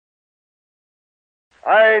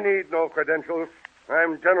I need no credentials.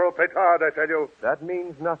 I'm General Petard, I tell you. That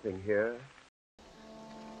means nothing here.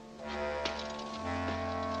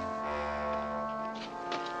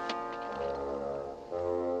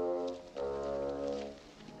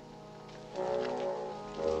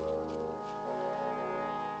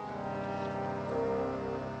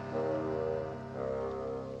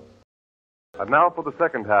 And now for the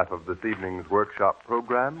second half of this evening's workshop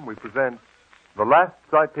program, we present The Last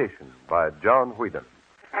Citation by John Whedon.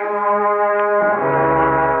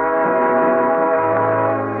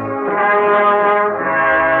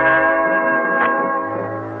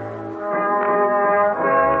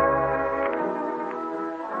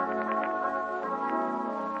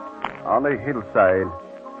 On a hillside,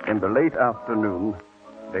 in the late afternoon,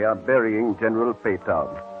 they are burying General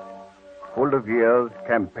Petard. Full of years,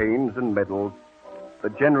 campaigns, and medals, the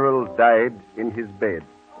general died in his bed.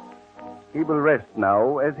 He will rest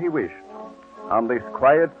now, as he wished, on this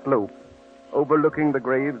quiet slope overlooking the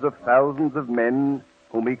graves of thousands of men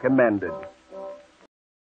whom he commanded.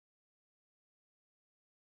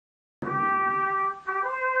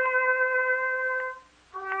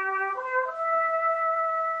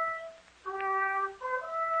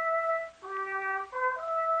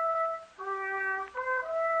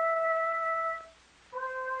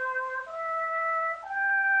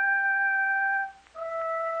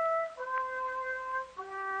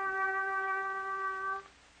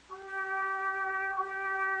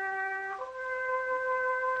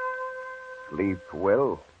 Sleep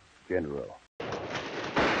well, General.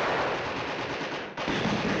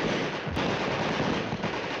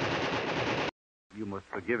 You must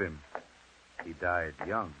forgive him. He died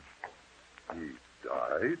young. He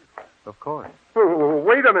died? Of course. Oh,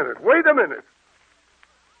 wait a minute.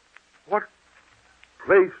 What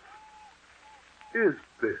place is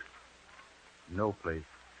this? No place.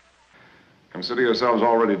 Consider yourselves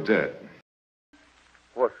already dead.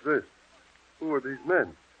 What's this? Who are these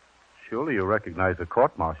men? Surely you recognize the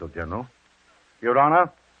court-martial, General. Your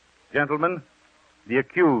Honor, gentlemen, the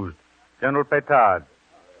accused, General Petard.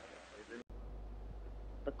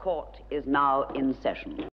 The court is now in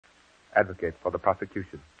session. Advocate for the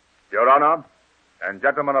prosecution. Your Honor, and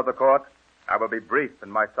gentlemen of the court, I will be brief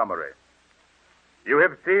in my summary. You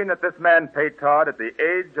have seen that this man Petard, at the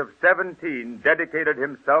age of 17, dedicated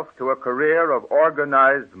himself to a career of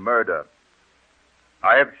organized murder.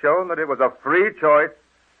 I have shown that it was a free choice,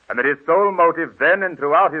 and that his sole motive then and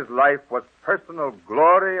throughout his life was personal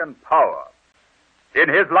glory and power. In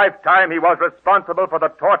his lifetime, he was responsible for the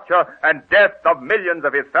torture and death of millions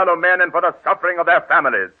of his fellow men and for the suffering of their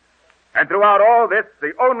families. And throughout all this,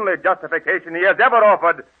 the only justification he has ever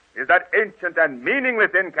offered is that ancient and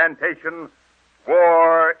meaningless incantation,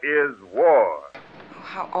 war is war. Oh,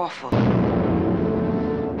 how awful.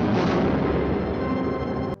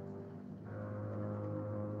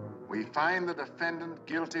 We find the defendant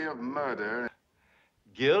guilty of murder.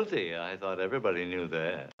 Guilty? I thought everybody knew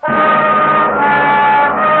that.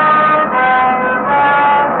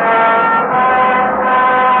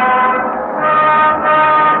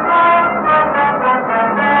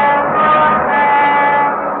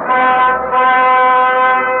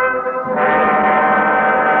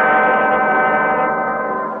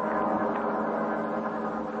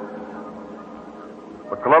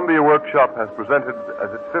 The Columbia Workshop has presented as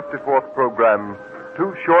its 54th program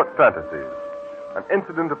two short fantasies, An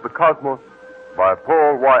Incident of the Cosmos by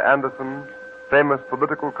Paul Y. Anderson, famous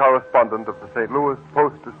political correspondent of the St. Louis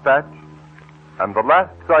Post-Dispatch, and The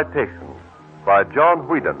Last Citation by John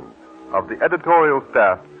Whedon of the editorial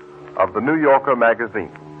staff of the New Yorker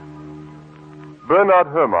magazine. Bernard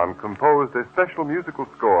Herrmann composed a special musical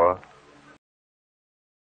score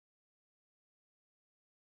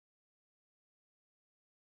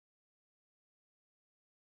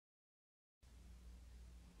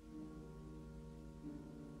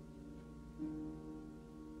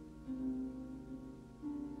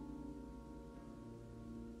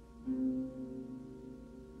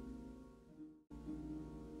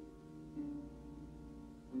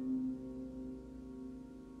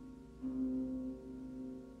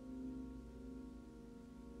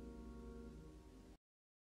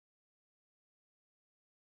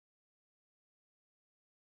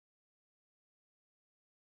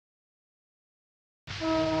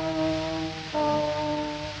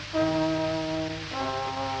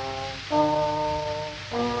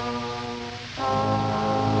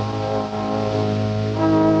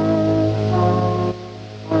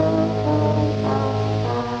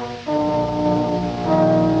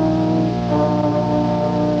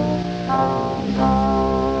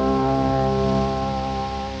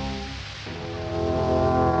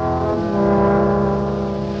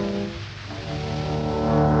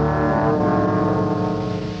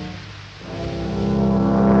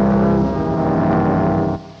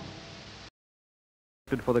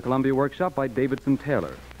conducted for the Columbia Workshop by Davidson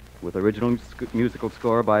Taylor, with original musical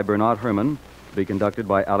score by Bernard Herrmann, to be conducted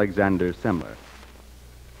by Alexander Semler.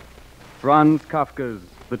 Franz Kafka's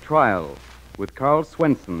The Trial, with Carl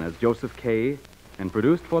Swenson as Joseph K., and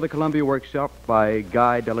produced for the Columbia Workshop by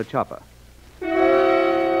Guy Della Chapa.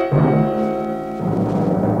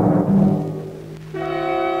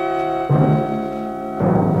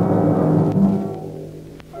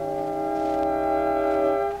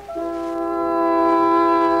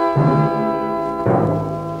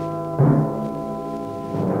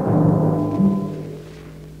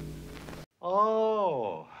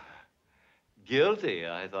 Oh, guilty.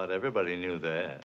 I thought everybody knew that.